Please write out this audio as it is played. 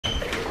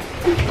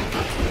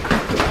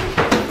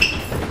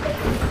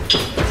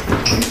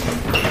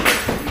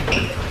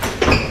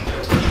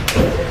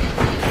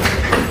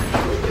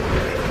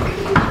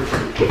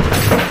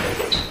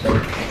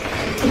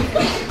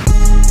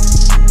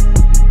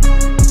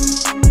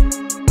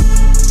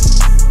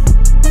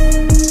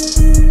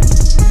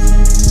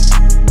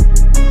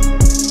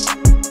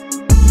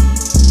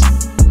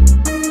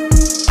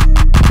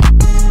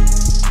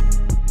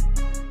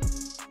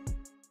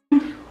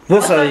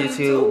What's up,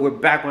 YouTube? We're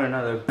back with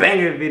another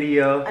banger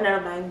video.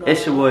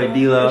 It's your boy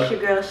D-Lo. It's your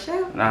girl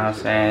Shell. Know what I'm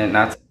saying?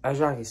 As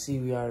y'all can see,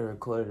 we already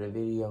recorded a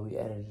video. We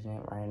edited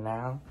it right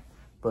now.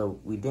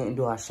 But we didn't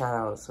do our shout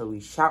out, so we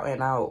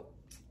shouting out.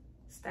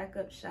 Stack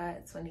Up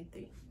Shot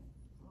 23.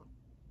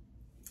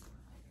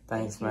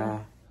 Thanks,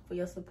 man. For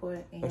your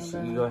support. And Make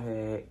sure you go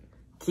ahead.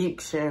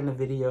 Keep sharing the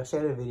video.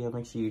 Share the video.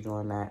 Make sure you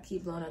join that.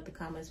 Keep blowing up the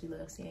comments. We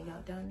love seeing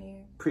y'all down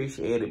there.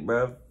 Appreciate it,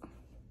 bro.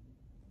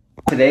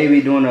 Today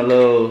we doing a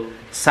little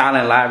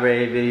silent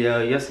library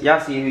video. Y'all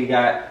see we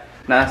got.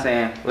 Know what I'm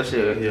saying? What's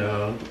your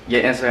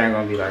Instagram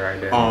gonna be like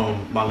right there?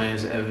 My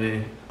name's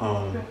Evan.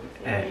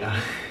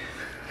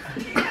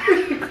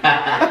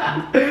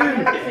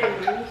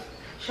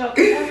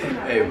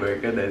 Hey, bro,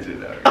 cut that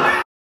shit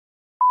out.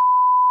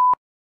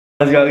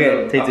 Let's go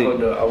again. Take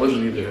two. I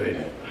wasn't even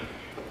ready.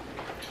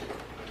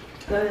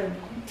 Go ahead.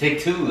 Take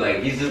two,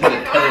 like he's just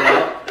gonna cut it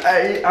out.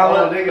 Hey, I'll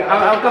come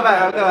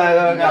back. No,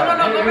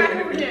 go back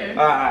over there.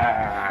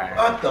 Alright.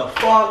 What the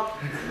fuck?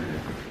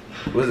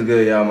 What's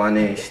good, y'all? My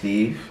name's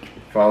Steve.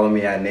 Follow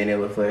me at Nene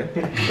LaFleur.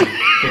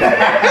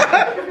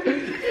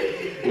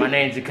 My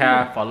name's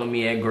Jakai. Follow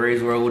me at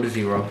Gray's World with a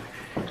 0.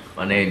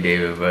 My name's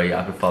David, bro.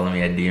 Y'all can follow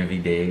me at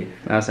DMV Dave. You know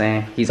what I'm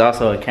saying? He's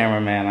also a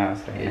cameraman, I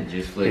was saying. Yeah,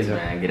 Juice Flicks,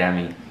 man. Get at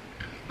me.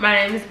 My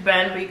name is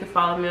Ben, but you can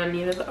follow me on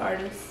neither the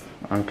artists.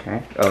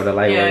 Okay. Oh, the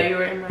lightweight. Yeah, you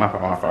were in my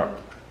fault.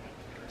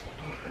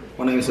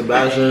 My name is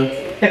Sebastian.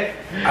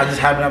 I just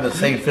happen to have the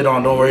same fit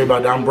on. Don't worry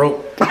about that. I'm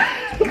broke.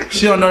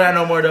 She don't know that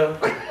no more though.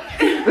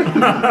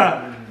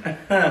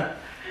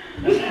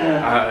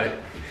 Alright.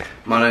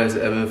 My name is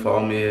Evan.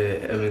 Follow me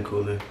at Evan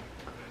Cooler.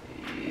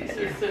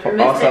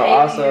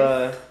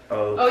 Also,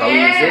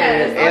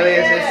 yes.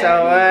 Alias is so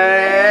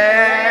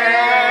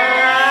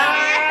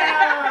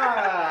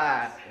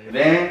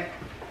Ben,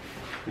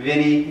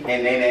 Vinny,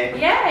 and Nene.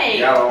 Yay!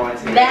 Y'all on one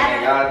team.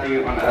 And y'all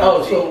three on the other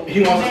Oh, so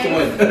he wants us to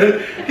win.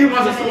 He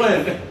wants us to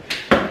win.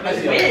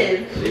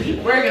 Win.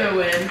 We're gonna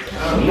win.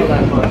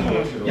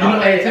 Y'all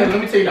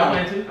let me tell you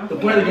now. The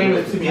point of the game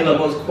is to be the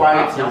most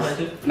quiet.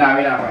 Nah,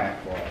 we not playing.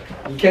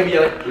 You can't be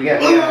like, We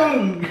got.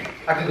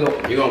 I can go.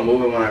 You're gonna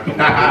move it when I come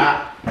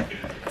back.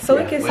 So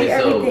we can see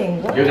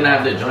everything. You're gonna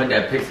have the joint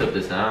that picks up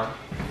the sound.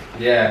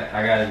 Yeah,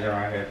 I got it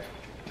right here.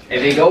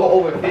 If they go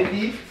over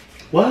 50,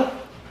 What?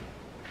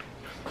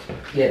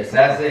 yes,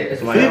 that's it.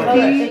 It's Let my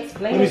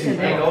Explain it to it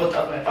them. goes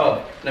up and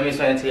let me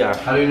explain it to y'all.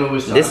 How do you know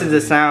which song? This is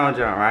the sound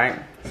jump, right?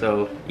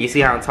 So you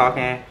see how I'm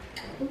talking?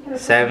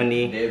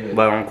 70,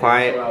 but I'm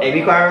quiet. Hey,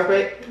 be quiet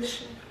real quick.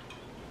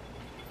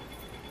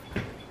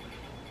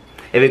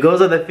 If it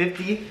goes over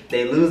 50,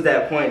 they lose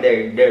that point.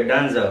 They're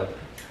donezo.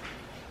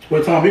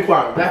 Wait, Tom, be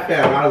quiet. That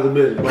fan out of the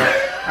bitch, bro.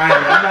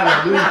 I'm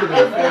not losing to the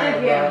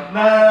fan, bro.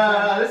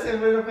 No. Listen,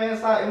 when the fan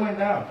stopped, it went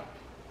down.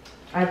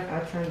 I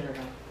turned it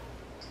on.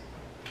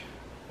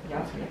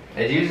 Y'all turn it.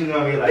 It's usually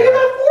gonna be like. They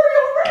got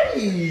 40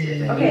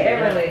 already. Okay,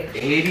 everybody.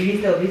 80. Be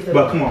still.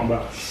 But come on, bro.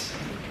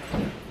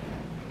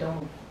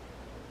 Don't.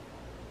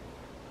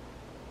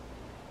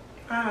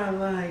 I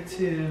like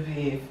to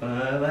be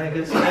fun like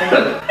a song.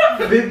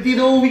 50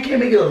 though, we can't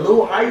make it a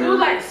little higher. Do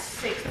like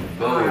 60.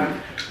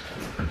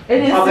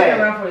 It is Okay.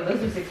 sitting around for you. Let's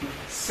do 60.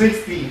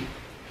 60.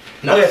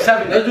 No, yeah,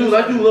 7. Let's do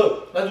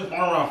look. Let's do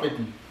around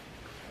 50.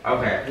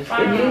 Okay. You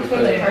put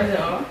the person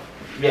on.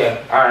 Yeah.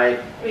 All right.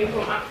 We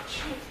put my.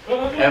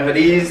 And for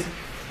these,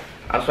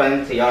 I'm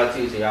explaining to y'all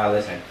too, so y'all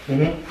listen.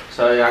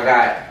 So y'all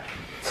got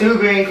 2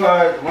 green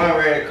cards, 1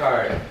 red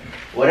card.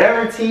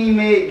 Whatever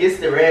teammate gets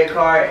the red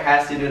card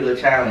has to do the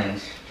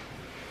challenge.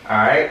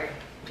 Alright?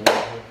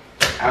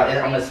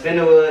 I'm gonna spin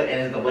the wood, and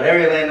it's whatever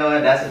you land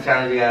on, that's the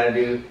challenge you gotta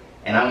do.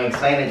 And I'm gonna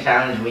explain the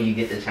challenge when you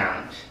get the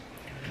challenge.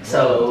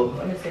 So,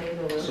 Let me see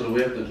the So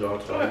we have to draw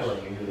twice.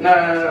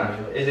 no.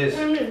 It's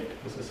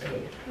just,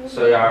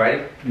 so y'all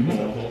ready?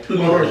 Who's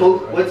going first?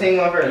 What team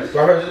going first?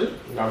 Go first.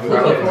 I'll go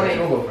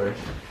first.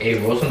 Hey,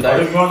 roll some You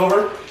dice. want to go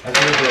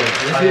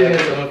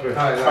first?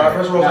 Alright,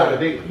 first roll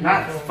 7.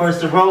 Not first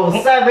to roll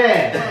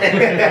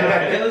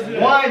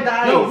 7. 1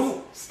 dice.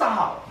 No.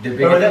 Stop. The But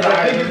biggest that's the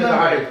biggest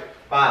number.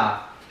 5.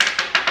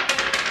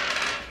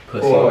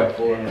 pussy. 4.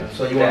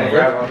 So you want to go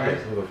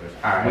first?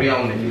 Alright. What do y'all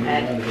want to do?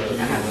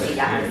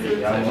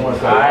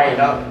 Alright,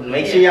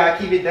 make sure y'all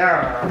keep it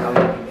down.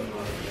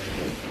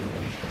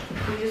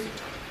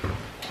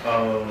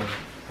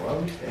 Why are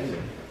we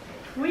standing?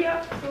 We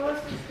up. So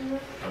let's just do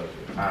it.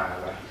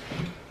 Alright.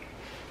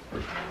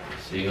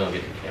 So you're gonna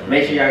get the camera.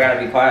 Make sure y'all gotta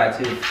be quiet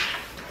too.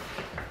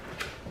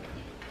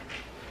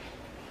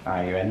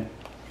 Alright, you ready?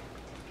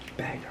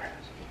 Bag your ass.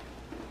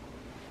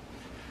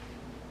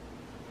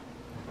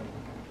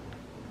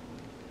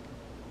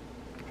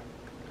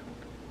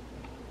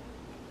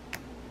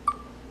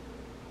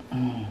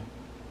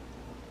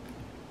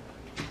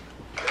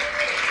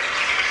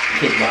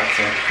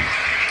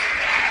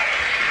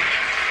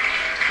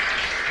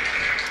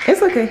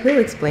 It's okay. He'll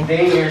explain.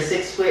 Then you're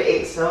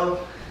 6'8",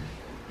 so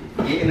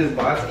get in this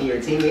box and your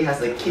teammate has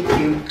to kick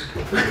you,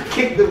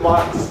 kick the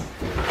box.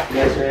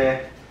 Yes,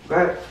 man. Go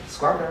ahead,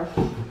 squat down.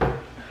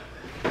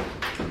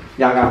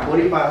 Y'all got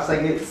 45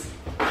 seconds.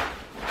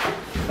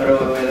 Hold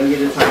on, wait, let me get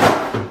the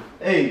time.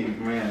 Hey,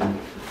 man.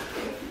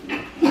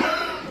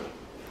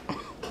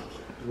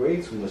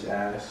 Way too much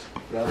ass.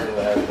 That little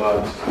ass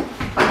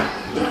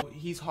box.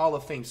 He's Hall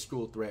of Fame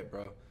school threat,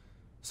 bro.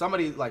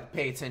 Somebody like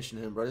pay attention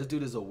to him, bro. This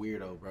dude is a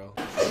weirdo, bro.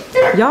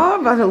 Y'all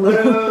about to lose.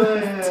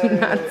 Do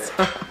not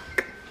talk.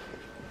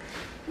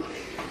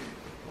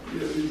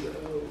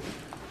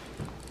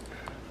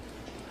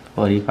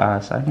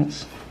 $45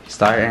 seconds.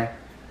 Starting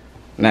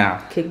now.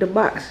 Kick the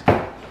box.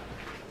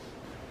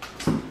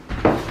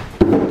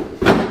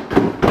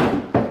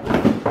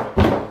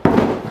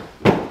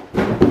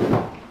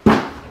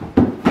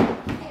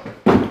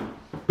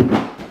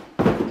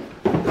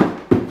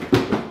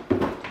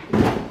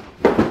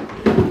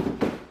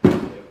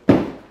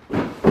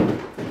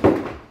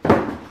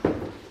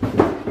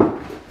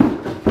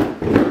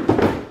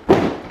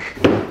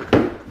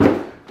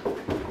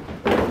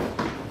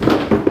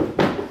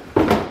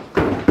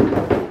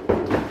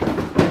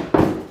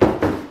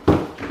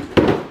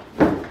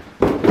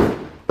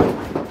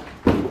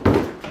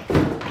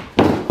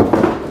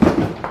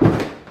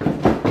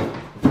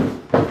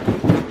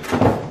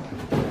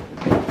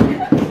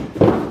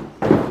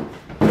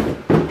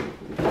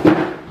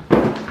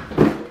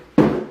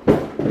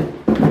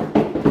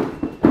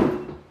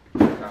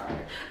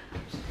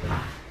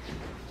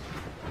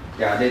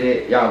 Y'all did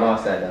it. Y'all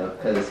lost that though,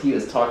 because he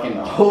was talking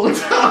the whole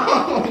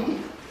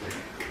time.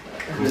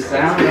 The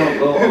sound don't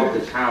go off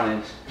the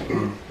challenge.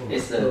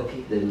 It's the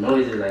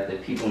noises like the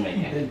people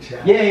making.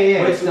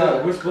 Yeah. Wait,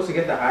 so we're supposed to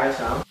get the higher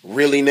sound?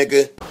 Really,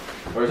 nigga?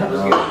 We're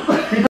supposed to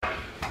get.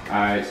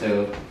 Alright,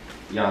 so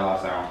y'all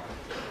lost out.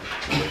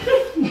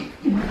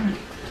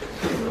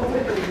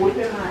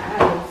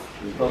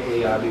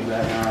 Hopefully I'll be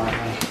back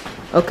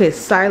now. Okay,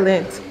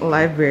 silent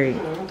library.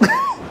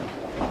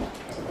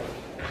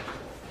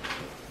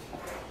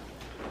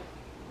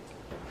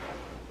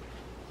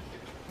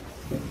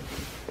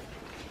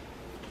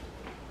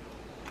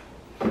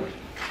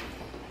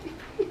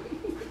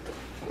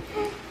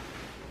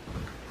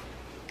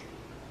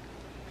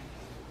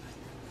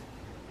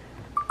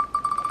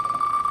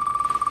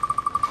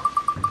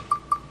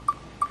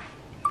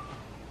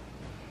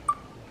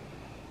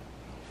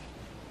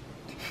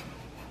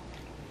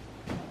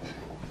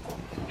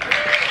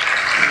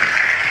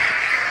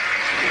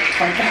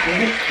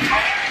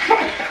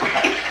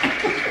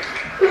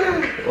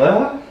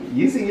 Well,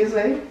 you see his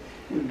name?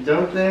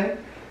 Jump there.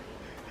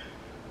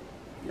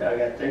 Y'all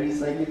got 30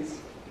 seconds.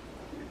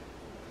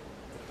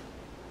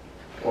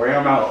 Or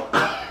I'm out.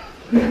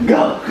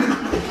 Go.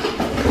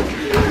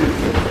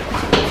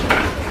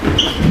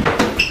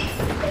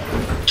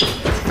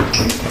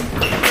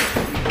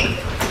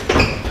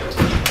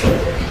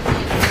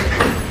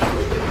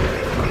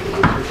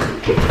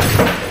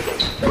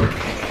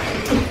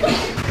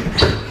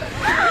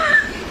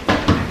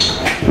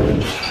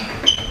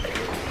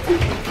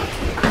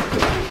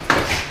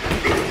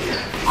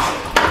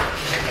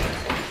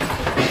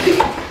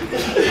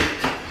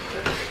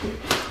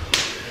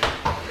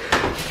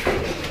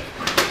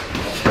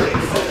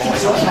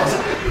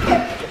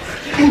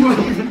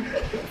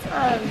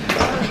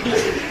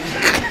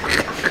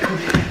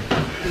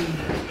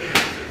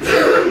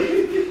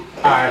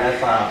 Alright, that's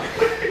fine.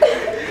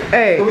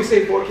 Hey. Can we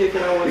say 4K for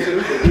that one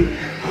too?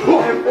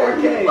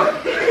 4K.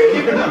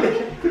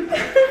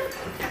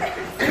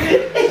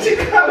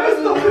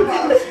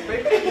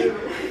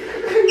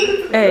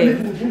 Hey.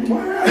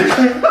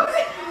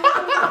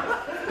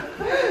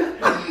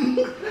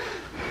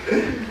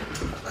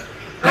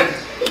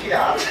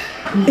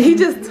 He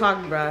just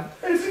talked, bruh.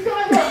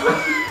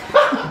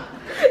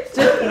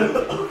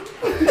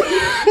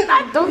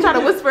 Don't try to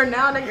whisper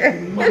now, nigga.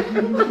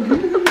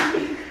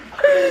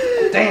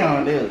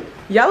 Damn, dude.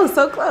 Y'all was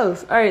so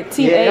close. All right,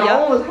 team Yeah, A, y'all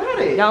y'all almost had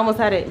it. Y'all almost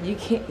had it. You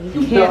can't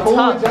The whole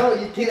talk.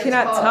 joke, You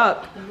cannot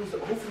talk.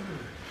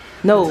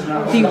 No,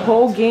 the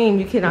whole game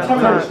you cannot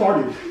talk.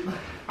 started.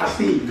 I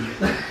see you.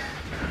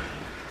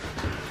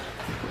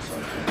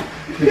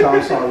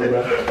 I'm sorry,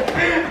 bro.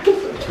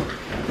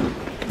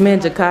 Man,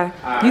 Jakai,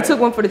 you took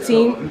one for the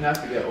team. We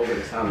have to get over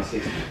the sound of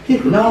 60.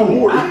 No.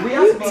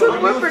 You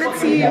took one for the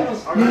team,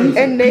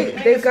 and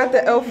they got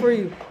the L for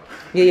you.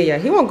 Yeah.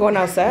 He won't going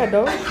outside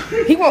though.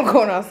 He won't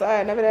going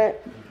outside. Never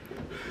that.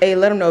 Hey,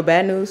 let him know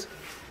bad news.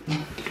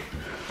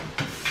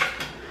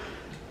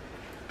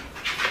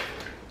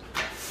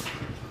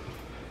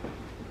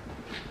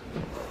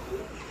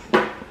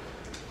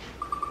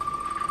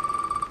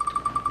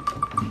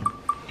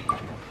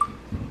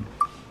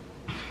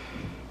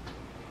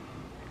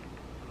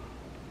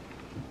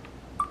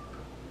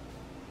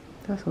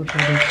 That's so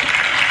funny.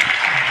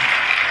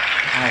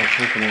 I was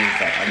thinking it was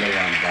like I live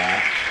on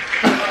back.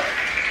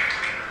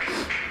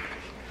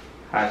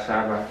 Hot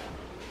shot, bro.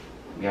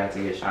 You have to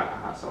get shot of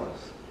hot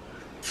sauce.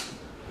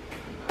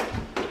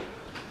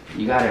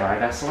 You got it right.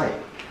 That's light.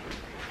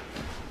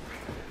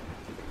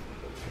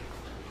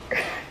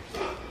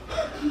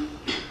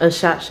 A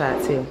shot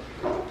too.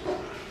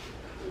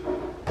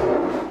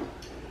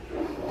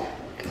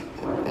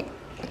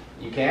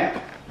 You can't?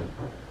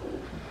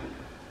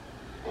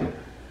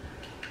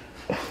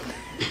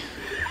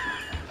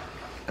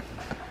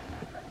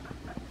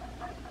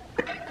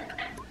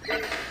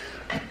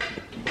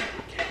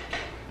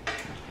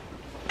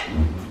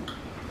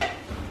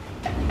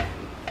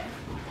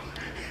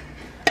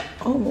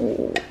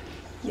 Oh,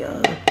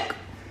 yuck.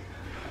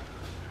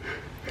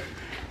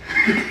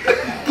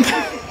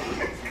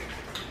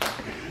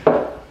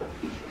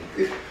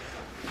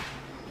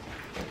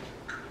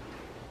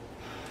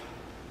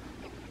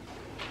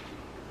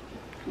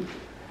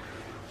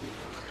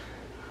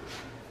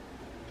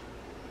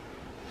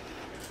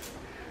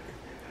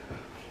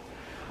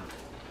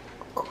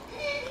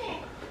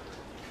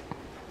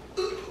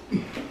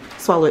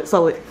 Swallow it,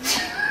 swallow it.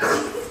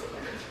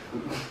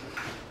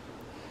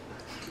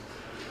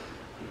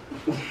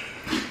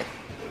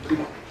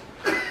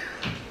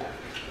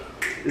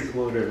 It's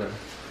water though.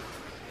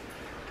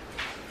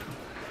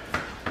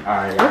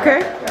 Alright,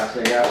 Okay. Y'all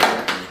say y'all.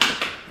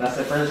 That's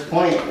the first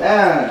point.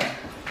 Yeah.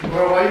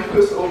 Bro, why you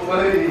put so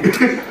funny?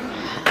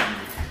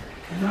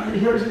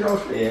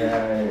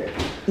 Yeah.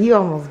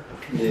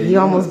 You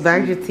almost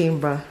bagged your team,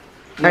 bro.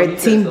 Alright,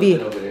 team B.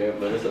 Over there,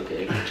 but it's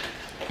okay.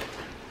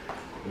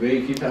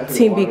 Really keep passing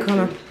Team the B, water,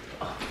 Connor. too?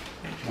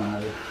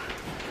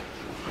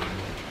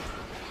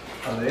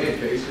 Oh, they ain't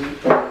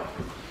patient.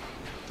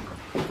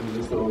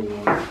 This is what we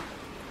want.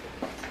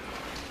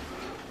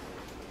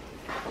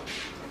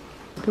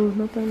 There was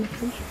nothing in the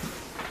fridge.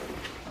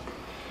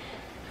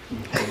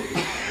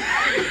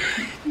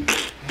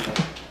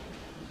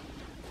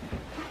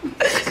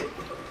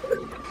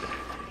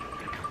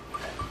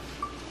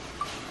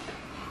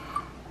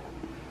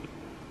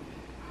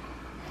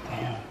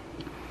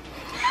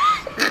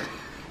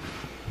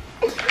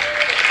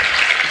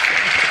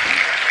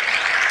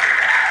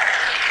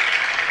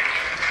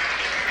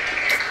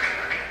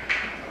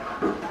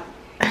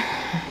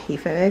 He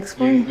finna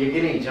explain. You're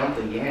getting jumped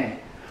again.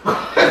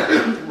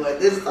 But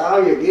this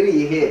time you're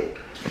getting hit.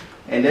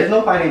 And there's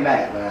no fighting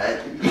back,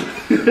 man.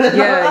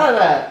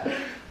 Yeah.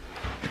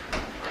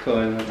 Go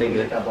ahead, man. Take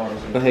it. Go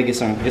ahead, get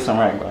some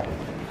right, bro.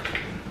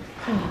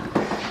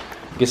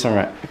 Get some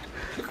right.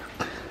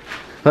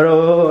 Hold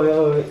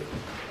on.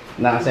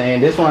 Nah, I'm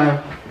saying this one.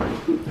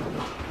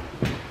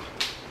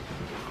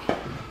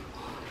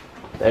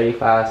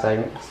 35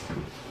 seconds.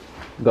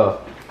 Go.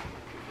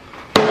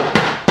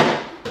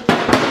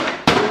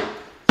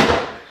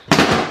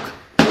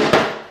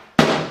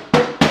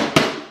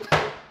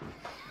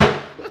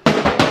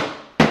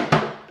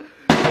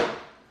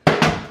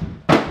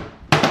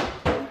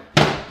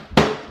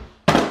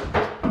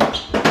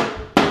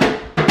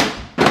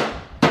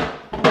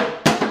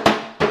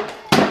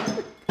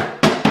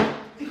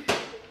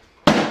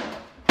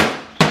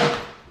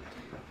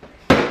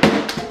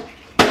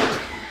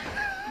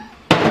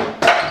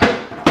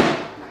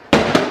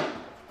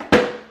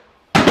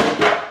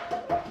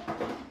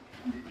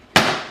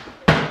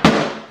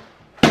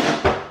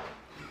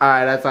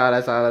 Alright,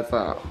 that's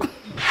all.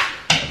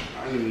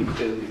 I didn't even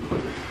tell you.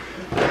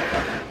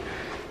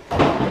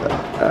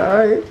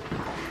 Alright.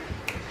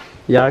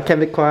 Y'all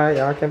kept it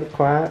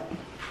quiet.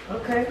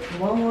 Okay,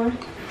 one more.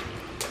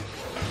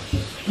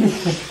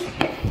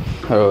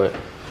 Hold it.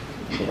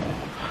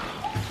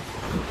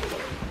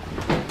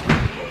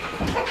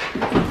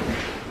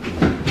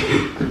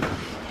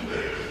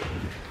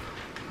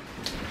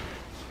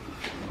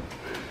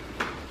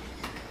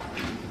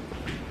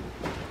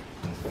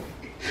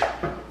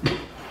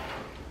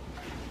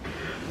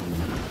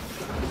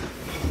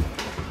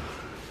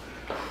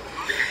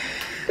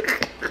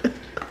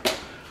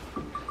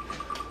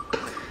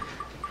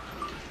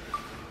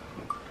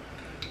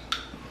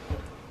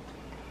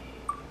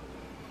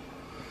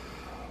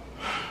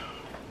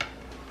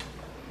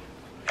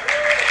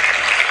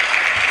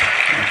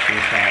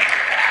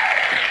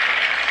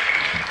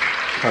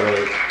 Hold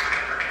on.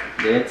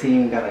 Their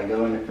team gotta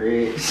go in the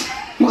fridge.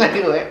 Wait.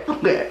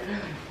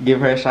 Give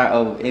her a shot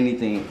of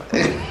anything.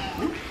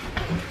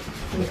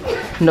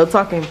 No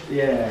talking.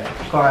 Yeah,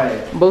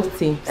 quiet. Both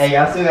teams. Hey,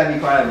 y'all still gotta be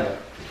quiet though.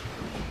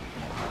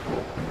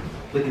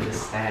 Look at the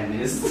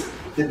sadness,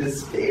 the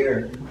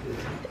despair.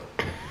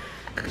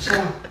 Shut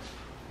up.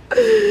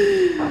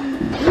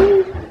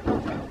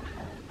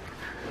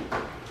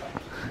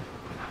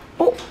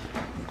 Oh.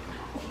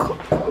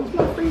 Close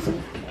my freezer.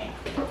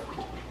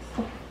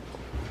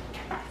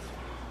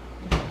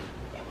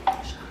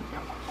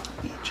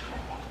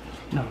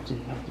 No,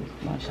 just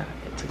one shot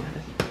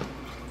together.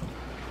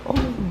 Oh.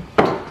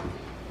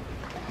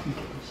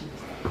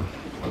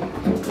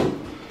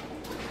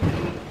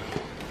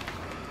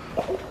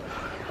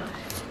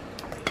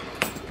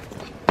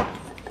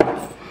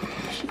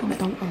 She gonna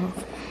dunk off.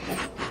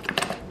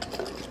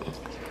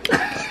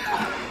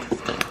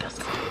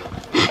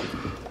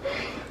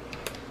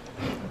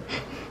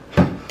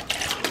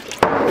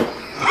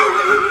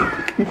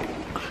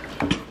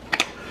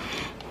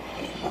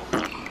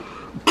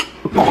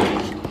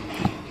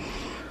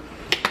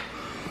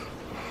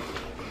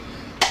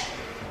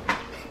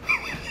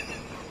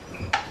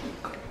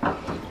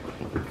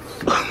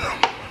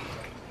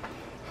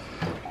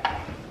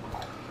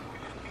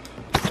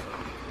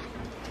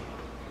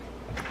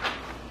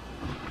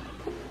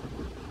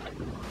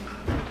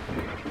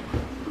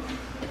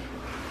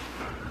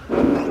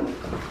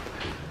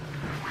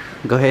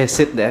 Go ahead,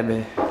 sip that,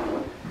 man.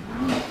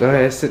 Go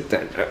ahead, sip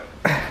that. Go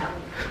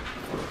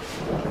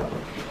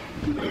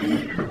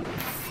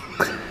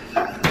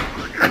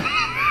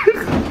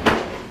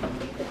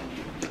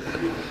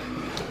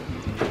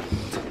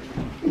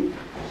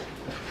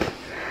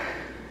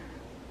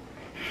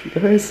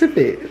ahead, sip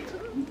it.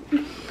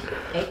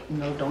 Hey,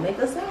 no, don't make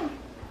a sound.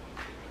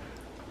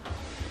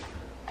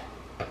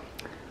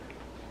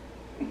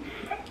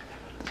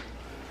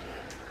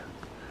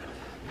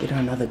 Get her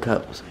another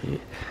cup.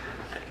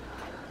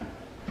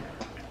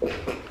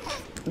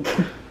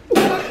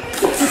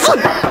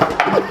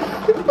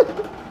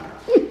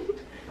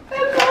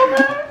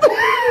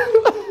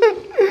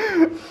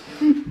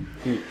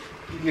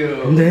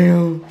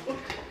 Damn.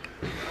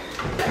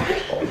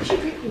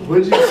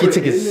 She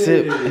took a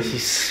sip and she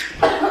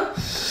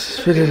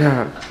spit it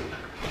out.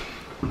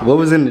 What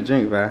was in the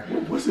drink, man?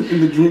 What's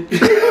in the drink?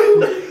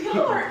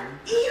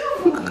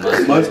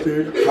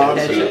 Mustard,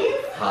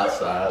 Hot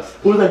sauce.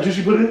 what was that juice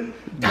you put in?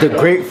 The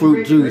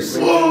grapefruit juice.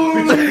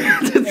 And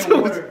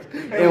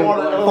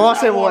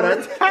faucet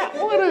water. Tap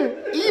water.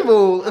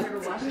 Evil.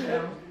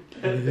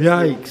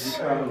 Yikes.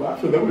 I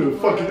feel like we were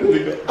fucking this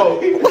nigga. Oh.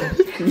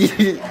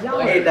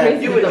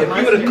 If you would have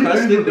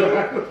crushed it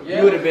though,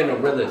 you would have been a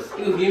realist.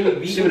 She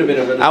would have been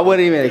a realist. I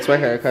wouldn't even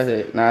expect her to cut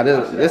it. Nah,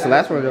 this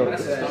last one though.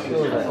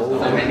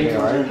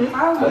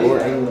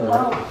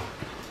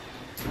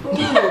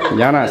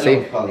 Y'all not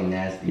safe. Probably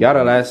nasty. Y'all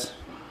the last.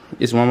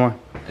 It's one more.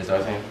 It's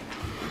our turn.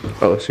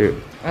 Oh shoot.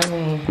 I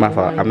mean, My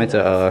fault. I meant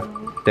to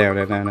down.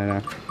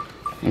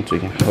 I'm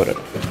tweaking. Hold up.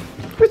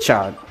 Good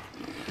job.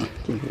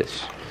 Give me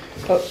this.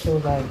 Coach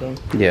was live game.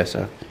 Yeah,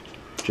 so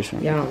just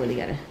one. Y'all don't really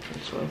gotta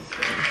choice.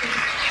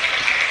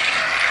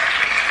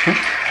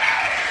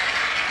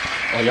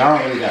 Oh, y'all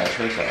don't really got a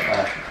choice of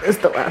It's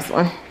the last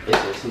one.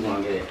 It's just who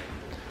gonna get it.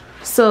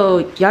 So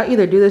y'all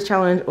either do this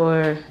challenge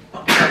or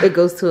it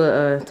goes to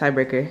a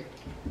tiebreaker.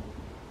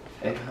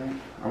 Hey,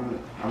 I'm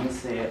gonna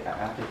say it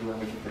after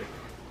whoever gets the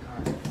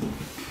card.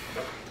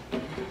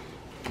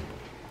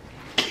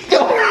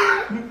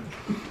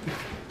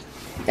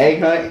 Egg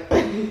hunt.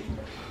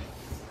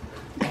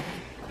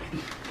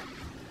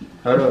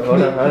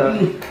 Hold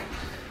up.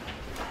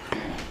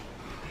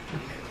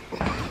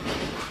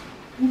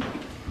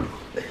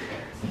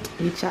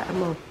 You chat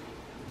them up.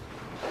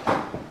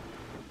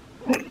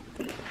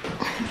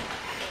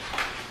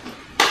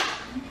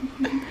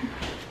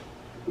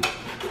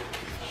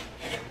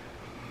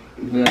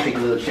 We're gonna take a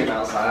little trip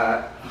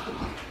outside.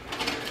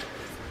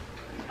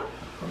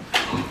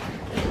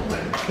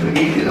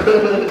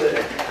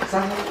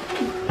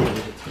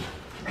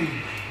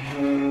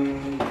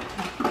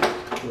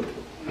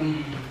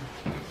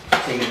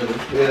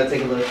 We're gonna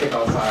take a little trip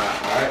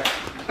outside, alright?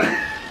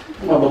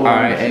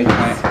 Alright,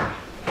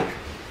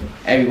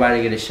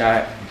 everybody get a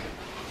shot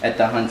at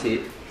the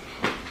hunted.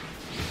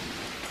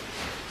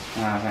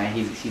 Man,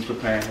 he's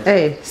preparing.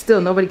 Hey,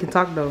 still nobody can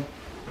talk though.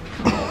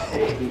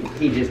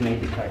 He just made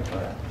the cut for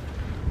us.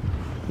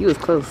 You was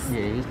close.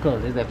 Yeah, he was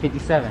close. It's at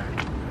 57.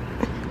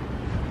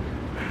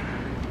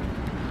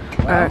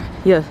 Alright,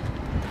 yeah.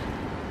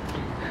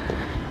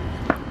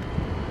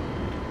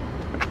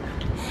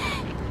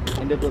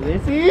 And the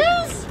police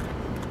is?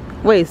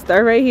 Wait,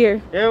 start right here.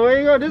 Yeah, where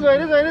you go? This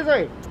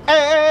way.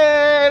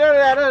 Hey, no.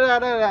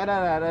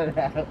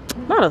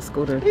 Not a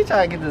scooter. He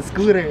trying to get the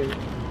scooter.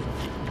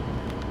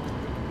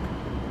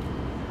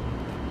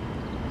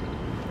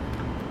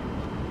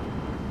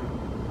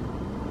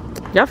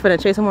 Y'all finna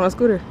chase him on a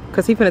scooter?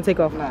 Cause he finna take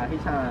off. Nah, he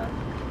trying to.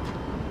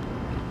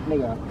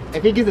 Nigga,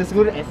 if he gets the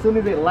scooter, as soon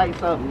as it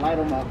lights up, light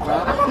him up, bro.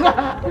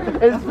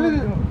 as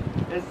soon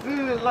as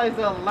it lights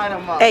up, light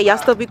him up. Hey, y'all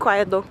still be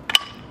quiet though.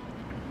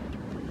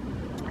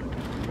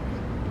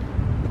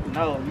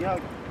 No, you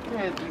don't.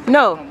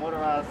 No.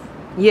 Motorized.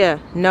 Yeah,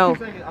 no.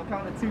 2 seconds, I'm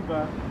counting 2,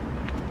 bro.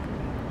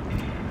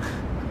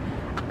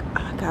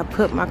 I gotta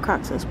put my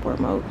Crocs in sport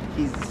mode.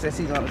 Since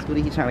he's on the scooter,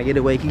 he's trying to get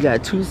away. He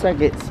got 2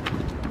 seconds.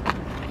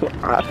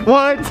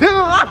 1, 2.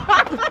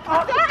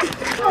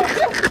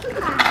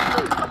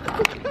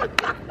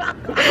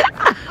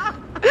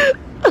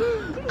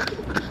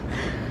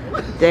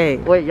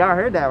 Dang. Wait, y'all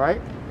heard that,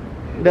 right?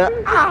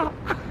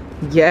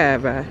 Yeah,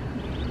 bruh.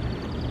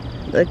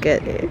 Look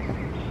at it.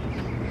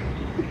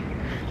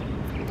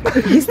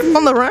 He's still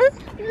on the run?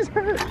 He's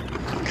hurt.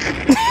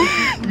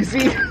 You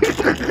see?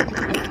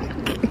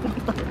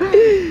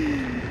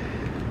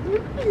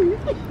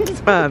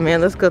 Oh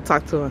man, let's go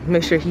talk to him.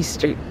 Make sure he's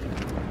straight.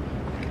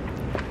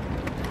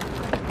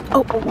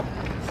 Oh.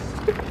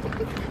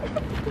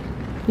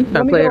 You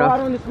gotta play it off.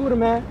 on the scooter,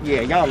 man.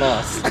 Yeah, y'all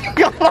lost.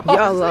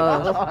 Y'all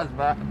lost.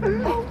 bro.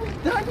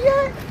 Done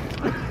yet?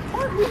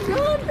 Are we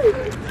done?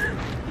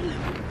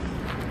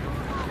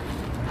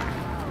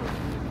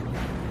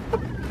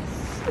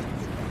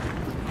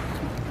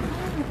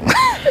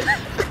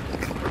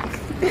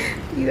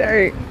 He's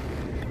hurt.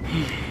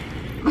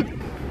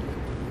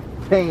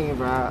 Pain,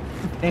 bro.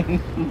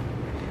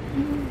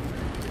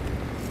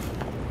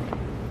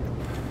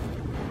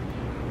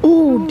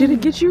 Ooh, did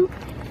it get you?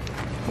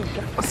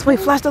 Wait,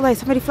 flash the light.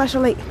 Somebody flash the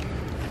light.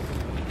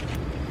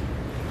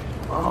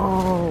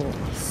 Oh.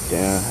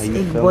 Damn, how you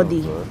Hey, feeling,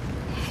 buddy. bro?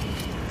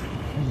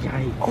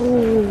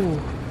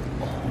 Oh.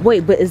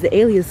 Wait, but is the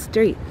alias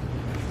straight?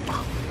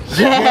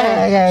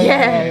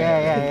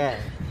 Yeah.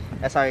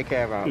 That's all you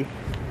care about.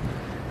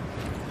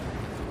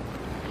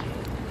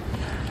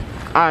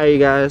 Alright, you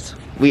guys.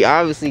 We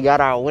obviously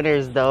got our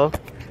winners, though.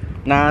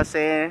 Know what I'm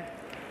saying?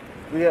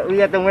 We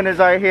got the winners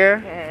right here.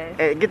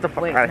 Hey, get the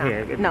fuck out of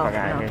here. Get the fuck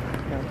out of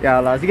here.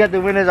 Y'all lost. You got the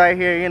winners right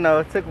here, you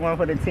know. Took one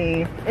for the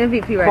team.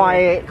 MVP right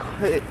Quiet.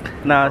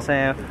 Know what I'm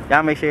saying?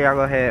 Y'all make sure y'all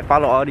go ahead.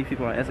 Follow all these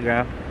people on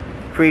Instagram.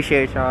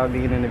 Appreciate y'all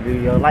being in the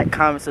video. Like,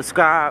 comment,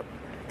 subscribe.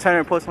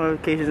 Turn post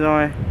notifications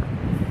on.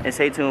 And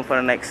stay tuned for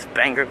the next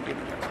banger video.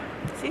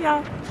 See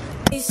y'all.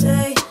 They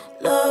say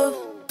love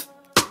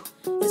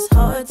is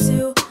hard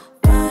to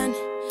find.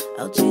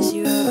 I'll chase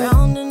you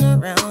around and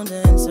around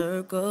in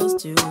circles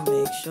to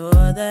make sure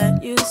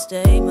that you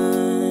stay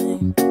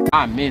mine.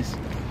 I missed.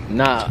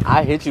 Nah,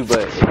 I hit you,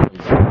 but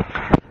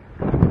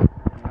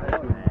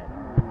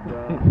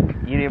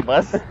You didn't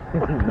bust?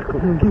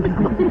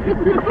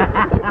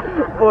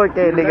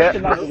 4K,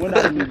 nigga.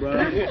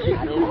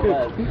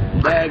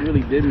 Bag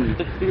really did me.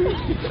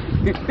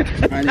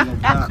 I ain't gonna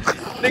stop.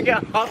 nigga,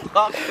 I'm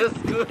off the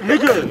scooter.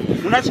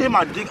 Nigga, when I hit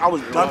my dick, I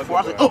was done for.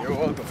 I was like, oh. You're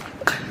welcome.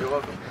 You're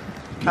welcome.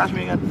 Catch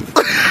me again.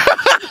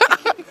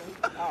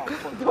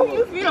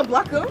 You feel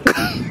block him?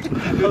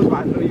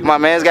 My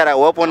man's got a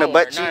whoop on the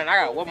butt cheek. Nah,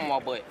 I got whoop on my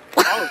butt.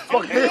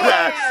 Fuck his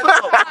ass.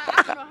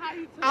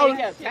 I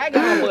was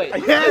tagging my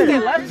butt.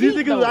 Yeah. These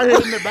niggas was out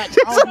here in the back.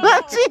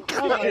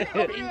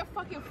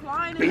 Fucking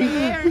flying in the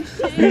air and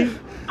shit.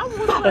 I was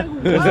like,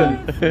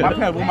 what? My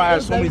parents whooped my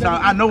ass so many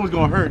times. I know it's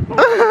gonna hurt.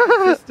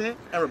 Consistent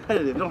and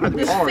repetitive. Don't have to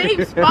be The hard.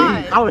 same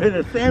spot. I was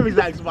hitting the same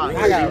exact spot.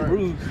 I got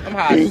bruised. I'm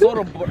high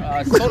soda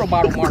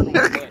bottle mark on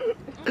my butt.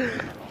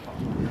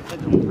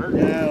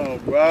 Damn,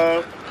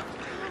 bro.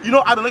 You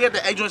know, I've been looking at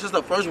the egg joint since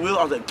the first wheel.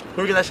 I was like,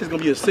 whoever that shit's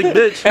gonna be a sick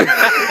bitch.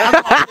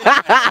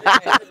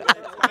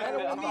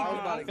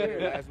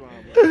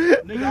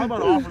 Nigga, I'm about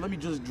to offer, let me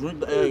just drink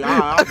the egg.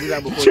 I'll do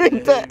that before.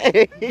 Drink the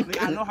egg.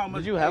 Nigga, I know how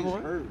much you have eggs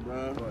one? hurt,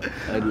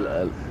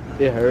 bro.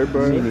 It hurt,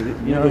 bro. You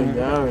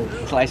know,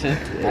 Slicing.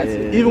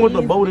 even with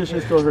the bow, this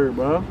shit still hurt,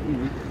 bro.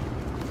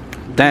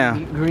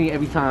 Damn. Green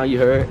every time you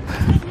hurt.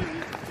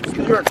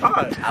 You're a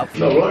time.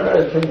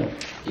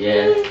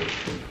 Yeah.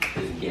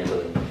 Just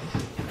gambling.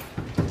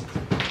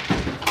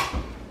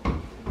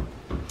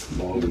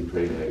 Only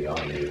pray that y'all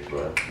niggas,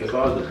 bro. If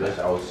I was the best,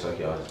 I would suck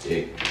y'all's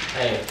dick.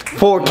 Hey.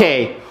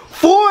 4K.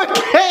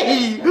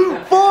 4K.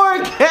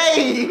 4K.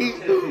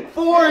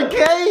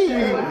 4K.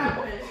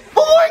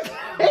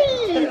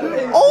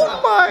 4K. Oh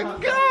my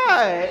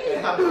God.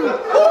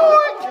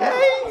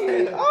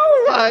 4K.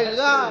 Oh my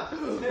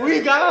God. We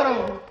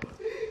got him.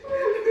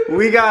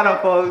 We got him,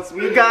 folks.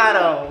 We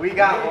got him. We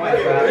got one,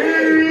 bro.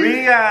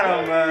 We got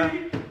him,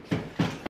 man.